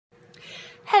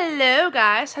Hello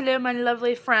guys, hello my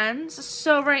lovely friends.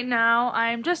 So right now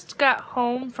I'm just got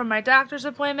home from my doctor's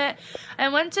appointment. I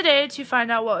went today to find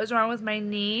out what was wrong with my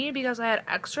knee because I had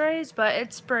x-rays, but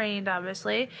it's sprained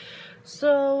obviously.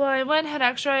 So I went and had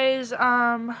x-rays,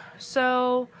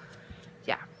 so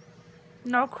yeah,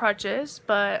 no crutches,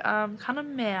 but kind of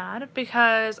mad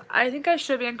because I think I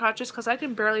should be on crutches because I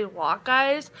can barely walk,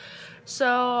 guys.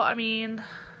 So I mean,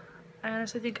 I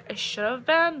honestly think I should have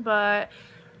been, but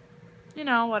you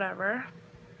know, whatever.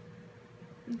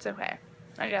 It's okay,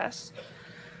 I guess.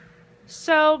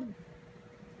 So,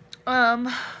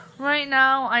 right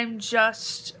now I'm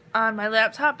just on my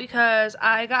laptop because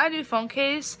I got a new phone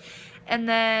case, and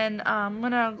then I'm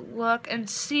gonna look and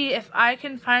see if I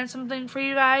can find something for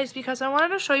you guys because I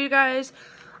wanted to show you guys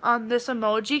this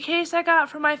emoji case I got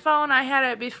for my phone. I had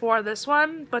it before this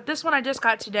one, but this one I just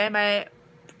got today. My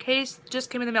case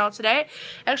just came in the mail today.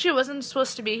 Actually, it wasn't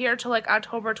supposed to be here till like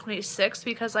October 26th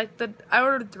because like I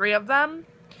ordered 3 of them.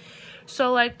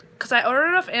 So like, because I ordered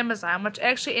it off Amazon, which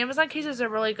actually Amazon cases are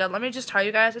really good. Let me just tell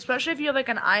you guys, especially if you have like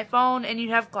an iPhone and you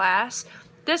have glass.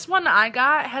 This one I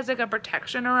got has like a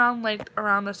protection around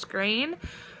the screen.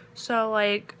 So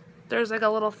like there's like a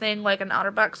little thing like an outer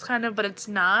box kind of, but it's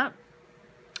not.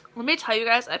 Let me tell you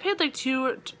guys, I paid like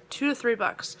 $2 to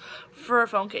 $3 for a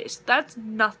phone case. That's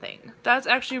nothing. That's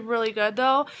actually really good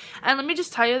though. And let me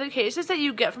just tell you, the cases that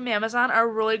you get from Amazon are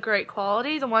really great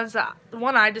quality. The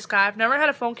one I just got, I've never had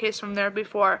a phone case from there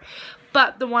before,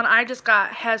 but the one I just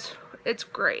got it's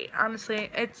great. Honestly,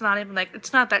 it's not even like,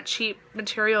 it's not that cheap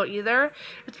material either.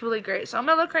 It's really great. So I'm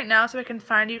gonna look right now so I can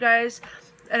find you guys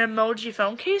an emoji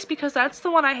phone case because that's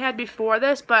the one I had before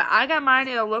this, but I got mine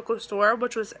at a local store,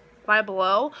 which was Five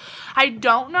Below. I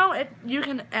don't know if you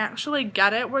can actually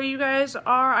get it where you guys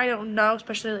are. I don't know,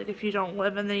 especially like if you don't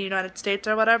live in the United States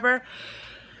or whatever.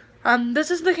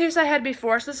 This is the case I had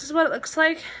before, so this is what it looks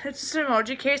like. It's just an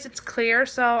emoji case. It's clear,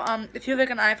 so if you have like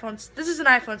an iPhone, this is an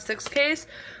iPhone 6 case.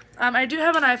 I do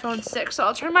have an iPhone 6, so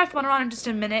I'll turn my phone around in just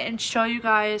a minute and show you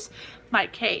guys my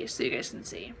case so you guys can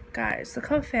see. Guys, look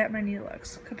how fat my knee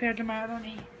looks compared to my other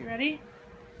knee. You ready?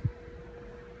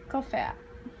 Look how fat.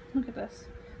 Look at this.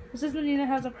 This is the knee that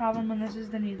has a problem, and this is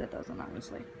the knee that doesn't,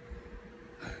 obviously.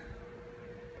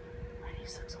 My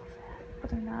knees look so fat, but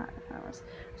they're not, I promise.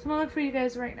 So I'm gonna look for you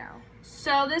guys right now.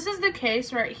 So this is the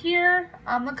case right here.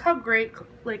 Look how great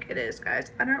like it is,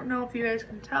 guys. I don't know if you guys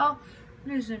can tell.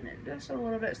 Let me zoom in just a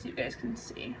little bit so you guys can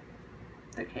see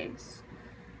the case.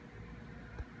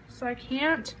 So I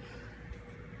can't,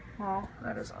 well,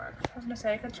 that doesn't work. I was gonna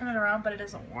say I could turn it around, but it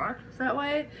doesn't work that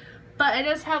way. But it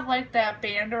does have like that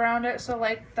band around it, so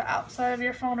like the outside of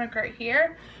your phone, like right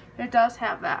here, it does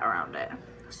have that around it.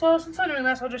 So since I'm doing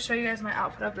this, I'll just show you guys my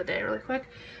outfit of the day really quick.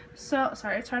 So,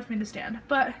 sorry, it's hard for me to stand.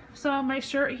 But, so my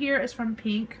shirt here is from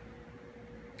Pink.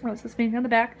 Oh, it says Pink on the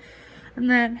back. And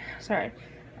then, sorry,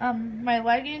 my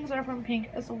leggings are from Pink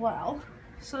as well.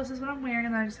 So this is what I'm wearing,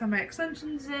 and then I just have my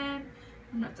extensions in,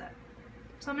 and that's it.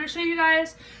 So I'm going to show you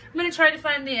guys. I'm going to try to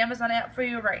find the Amazon app for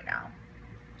you right now,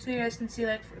 so you guys can see,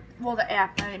 like, well, the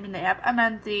app, I didn't mean the app, I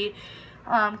meant the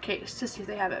case, to see if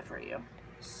they have it for you.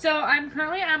 So I'm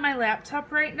currently on my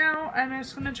laptop right now. I'm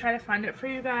just going to try to find it for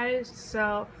you guys,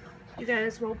 so you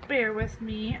guys will bear with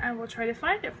me. I will try to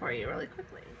find it for you really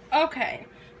quickly. Okay,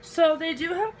 so they do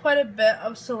have quite a bit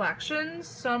of selections,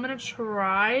 so I'm going to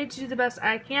try to do the best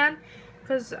I can,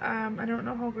 because I don't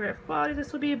know how great of quality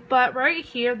this will be, but right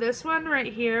here, this one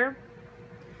right here,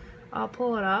 I'll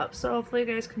pull it up, so hopefully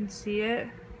you guys can see it.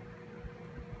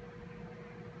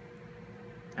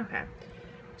 Okay,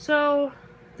 so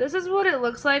this is what it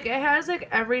looks like. It has like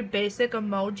every basic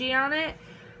emoji on it,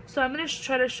 so I'm gonna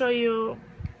try to show you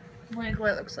like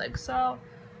what it looks like. So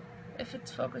if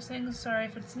it's focusing, sorry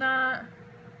if it's not.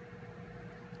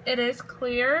 It is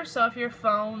clear, so if your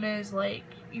phone is like,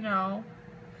 you know,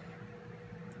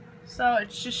 so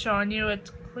it's just showing you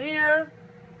it's clear.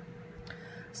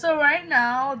 So right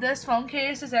now this phone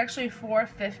case is actually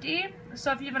 $450.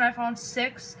 So if you have an iPhone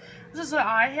 6, this is what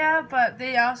I have, but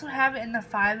they also have it in the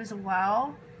 5 as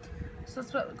well. So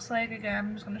that's what it looks like. Again,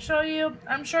 I'm just going to show you.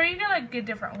 I'm sure you can like get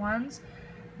different ones.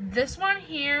 This one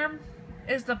here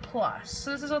is the Plus.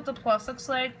 So this is what the Plus looks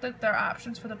like. Like there are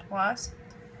options for the Plus.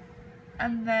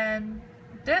 And then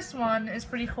this one is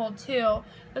pretty cool too.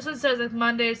 This one says like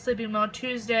Monday, sleeping mode,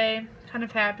 Tuesday, kind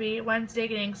of happy, Wednesday,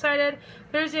 getting excited,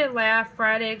 Thursday, laugh,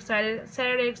 Friday, excited,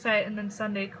 Saturday, excited, and then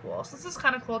Sunday, cool. So this is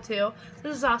kind of cool too.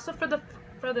 This is also for the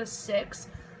 6,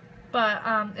 but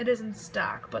it is in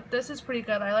stock. But this is pretty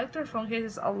good. I like their phone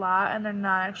cases a lot, and they're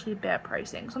not actually bad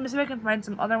pricing. So let me see if I can find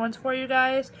some other ones for you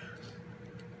guys.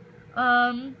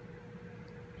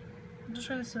 I'm just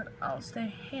trying to see what else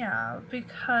they have,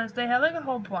 because they have like a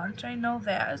whole bunch. I know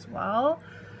that as well.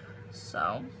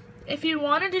 So if you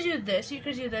wanted to do this, you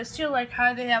could do this too, like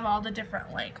how they have all the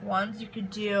different like ones. You could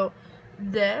do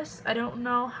this. I don't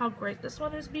know how great this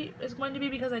one is going to be,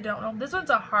 because I don't know. This one's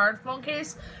a hard phone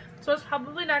case, so it's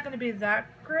probably not going to be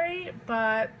that great,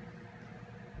 but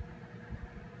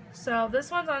so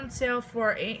this one's on sale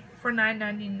for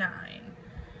 $9.99.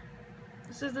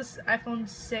 This is this iPhone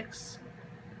 6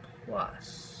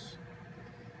 Plus.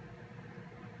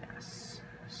 Yes.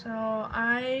 So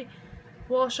I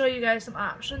will show you guys some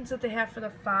options that they have for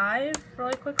the 5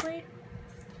 really quickly.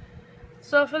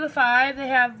 So for the 5, they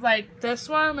have like this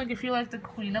one. Like if you like the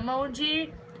queen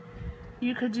emoji,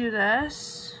 you could do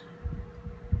this.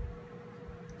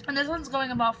 And this one's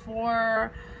going about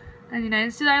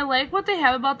 $4.99. See, I like what they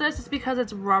have about this is because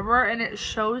it's rubber and it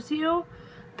shows you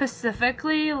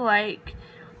specifically like,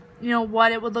 you know,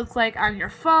 what it would look like on your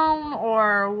phone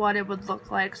or what it would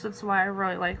look like. So that's why I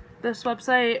really like this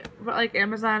website, like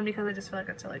Amazon, because I just feel like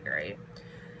it's really great.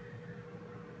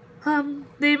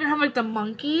 They even have like the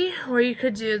monkey where you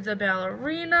could do the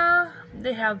ballerina.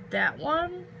 They have that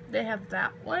one. They have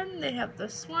that one. They have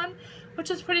this one, which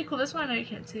is pretty cool. This one I know you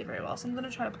can't see very well, so I'm going to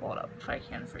try to pull it up if I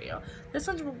can for you. This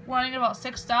one's running about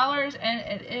 $6, and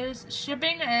it is,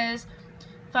 shipping is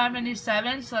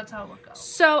 $5.97, so that's how it would go.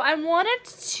 So I wanted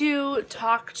to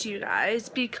talk to you guys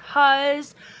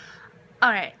because,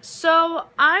 alright, so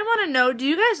I want to know, do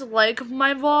you guys like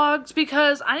my vlogs?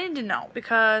 Because I need to know,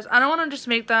 because I don't want to just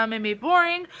make them and be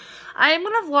boring. I am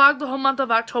going to vlog the whole month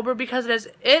of October because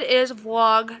it is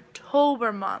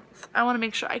vlogtober month. I want to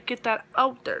make sure I get that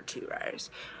out there to you guys.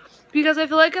 Because I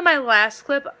feel like in my last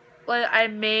clip like I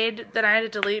made that I had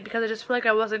to delete because I just feel like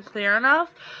I wasn't clear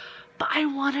enough. But I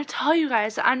want to tell you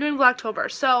guys that I'm doing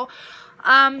vlogtober. So,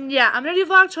 yeah, I'm going to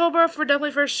do vlogtober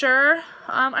for sure.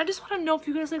 I just want to know if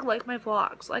you guys like my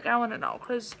vlogs. Like, I want to know,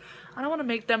 because I don't want to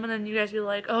make them and then you guys be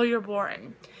like, oh, you're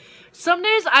boring. Some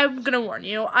days I'm going to warn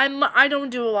you, I don't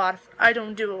do a lot.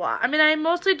 I mean, I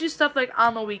mostly do stuff like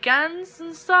on the weekends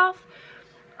and stuff.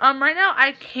 Right now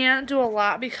I can't do a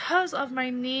lot because of my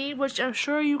knee, which I'm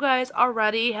sure you guys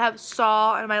already have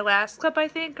saw in my last clip, I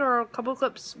think, or a couple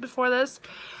clips before this.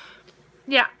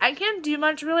 Yeah, I can't do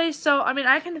much really, so, I mean,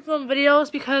 I can film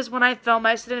videos because when I film,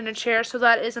 I sit in a chair, so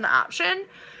that is an option.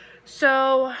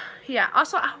 So, yeah,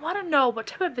 also, I want to know what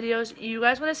type of videos you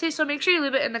guys want to see, so make sure you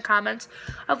leave it in the comments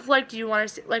of, like, do you want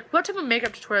to see, like, what type of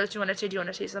makeup tutorials do you want to see? Do you want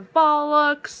to see some ball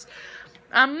looks?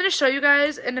 I'm going to show you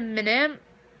guys in a minute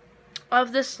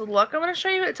of this look. I'm going to show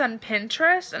you, it's on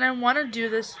Pinterest, and I want to do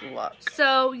this look.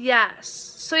 So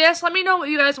yes, let me know what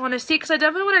you guys want to see, because I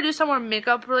definitely want to do some more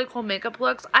makeup, really cool makeup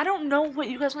looks. I don't know what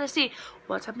you guys want to see.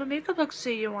 What type of makeup looks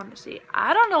do you want to see?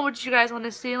 I don't know what you guys want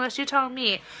to see unless you tell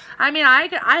me. I mean, I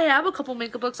have a couple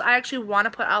makeup looks I actually want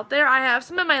to put out there. I have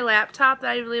some in my laptop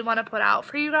that I really want to put out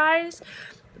for you guys.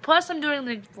 Plus, I'm doing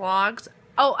the vlogs.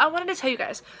 Oh, I wanted to tell you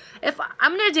guys, if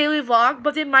I'm going to daily vlog,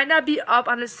 but they might not be up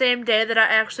on the same day that I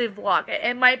actually vlog it.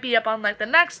 It might be up on like the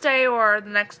next day or the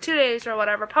next 2 days or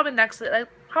whatever. Probably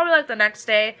like the next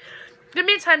day. Give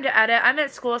me time to edit. I'm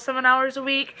at school 7 hours a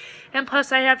week, and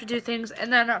plus I have to do things,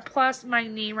 and then plus my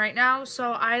knee right now,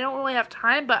 so I don't really have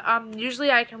time. But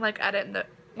usually I can like edit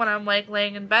when I'm like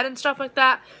laying in bed and stuff like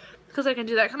that. Because I can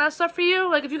do that kind of stuff for you.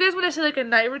 Like, if you guys want to see, like, a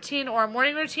night routine or a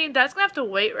morning routine, that's going to have to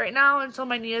wait right now until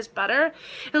my knee is better.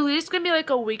 At least it's going to be, like,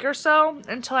 a week or so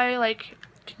until I, like,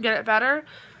 can get it better.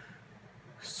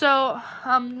 So,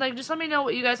 like, just let me know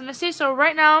what you guys want to see. So,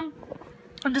 right now,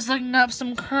 I'm just looking up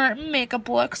some current makeup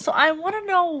looks. So, I want to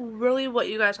know really what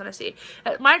you guys want to see.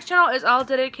 My channel is all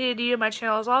dedicated to you. My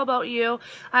channel is all about you.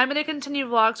 I'm going to continue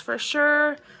vlogs for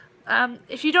sure.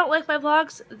 If you don't like my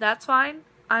vlogs, that's fine.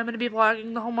 I'm going to be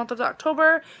vlogging the whole month of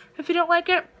October. If you don't like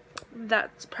it,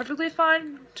 that's perfectly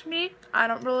fine to me.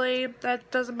 That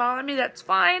doesn't bother me. That's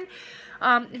fine.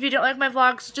 If you don't like my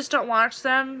vlogs, just don't watch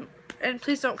them. And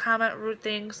please don't comment rude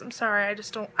things. I'm sorry.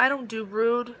 I don't do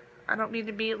rude. I don't mean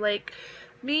to be, like,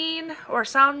 mean or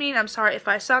sound mean. I'm sorry if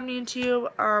I sound mean to you.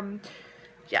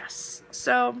 Yes.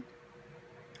 So,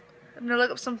 I'm going to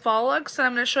look up some fall looks, and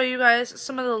I'm going to show you guys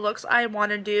some of the looks I want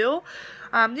to do.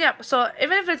 Yeah, so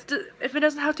even if it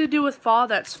doesn't have to do with fall,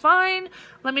 that's fine.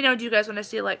 Let me know, do you guys want to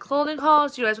see like clothing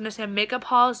hauls? Do you guys want to see makeup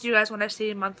hauls? Do you guys want to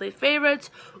see monthly favorites?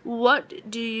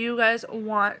 What do you guys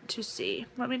want to see?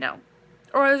 Let me know.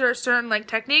 Or is there a certain like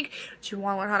technique? Do you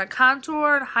want to learn how to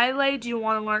contour and highlight? Do you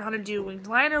want to learn how to do winged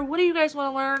liner? What do you guys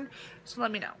want to learn? So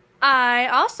let me know. I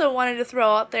also wanted to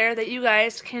throw out there that you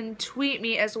guys can tweet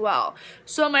me as well.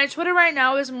 So my Twitter right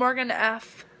now is Morgan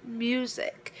F.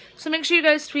 music. So make sure you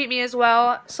guys tweet me as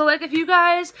well. So like if you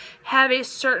guys have a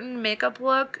certain makeup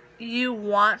look you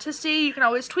want to see, you can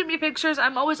always tweet me pictures.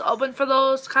 I'm always open for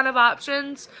those kind of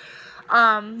options.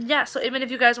 Yeah, so even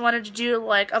if you guys wanted to do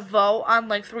like a vote on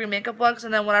like 3 makeup looks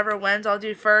and then whatever wins I'll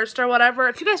do first or whatever,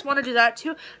 if you guys want to do that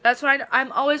too, that's fine.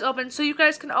 I'm always open. So you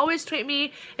guys can always tweet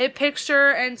me a picture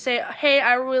and say, hey,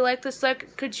 I really like this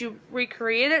look, could you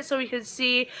recreate it so we can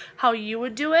see how you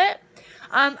would do it.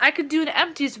 I could do an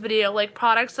empties video, like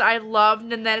products that I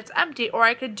loved and then it's empty, or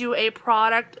I could do a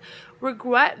product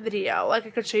regret video, like I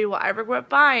could show you what I regret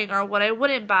buying or what I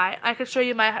wouldn't buy. I could show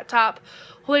you my top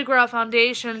Holy Grail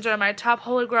foundations or my top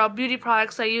Holy Grail beauty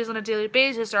products I use on a daily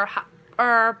basis,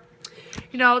 or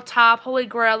you know, top Holy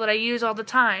Grail that I use all the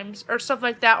time, or stuff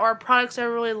like that, or products I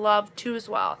really love too as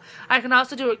well. I can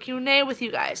also do a Q&A with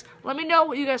you guys. Let me know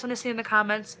what you guys want to see in the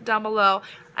comments down below.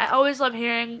 I always love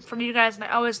hearing from you guys and I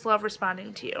always love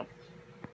responding to you.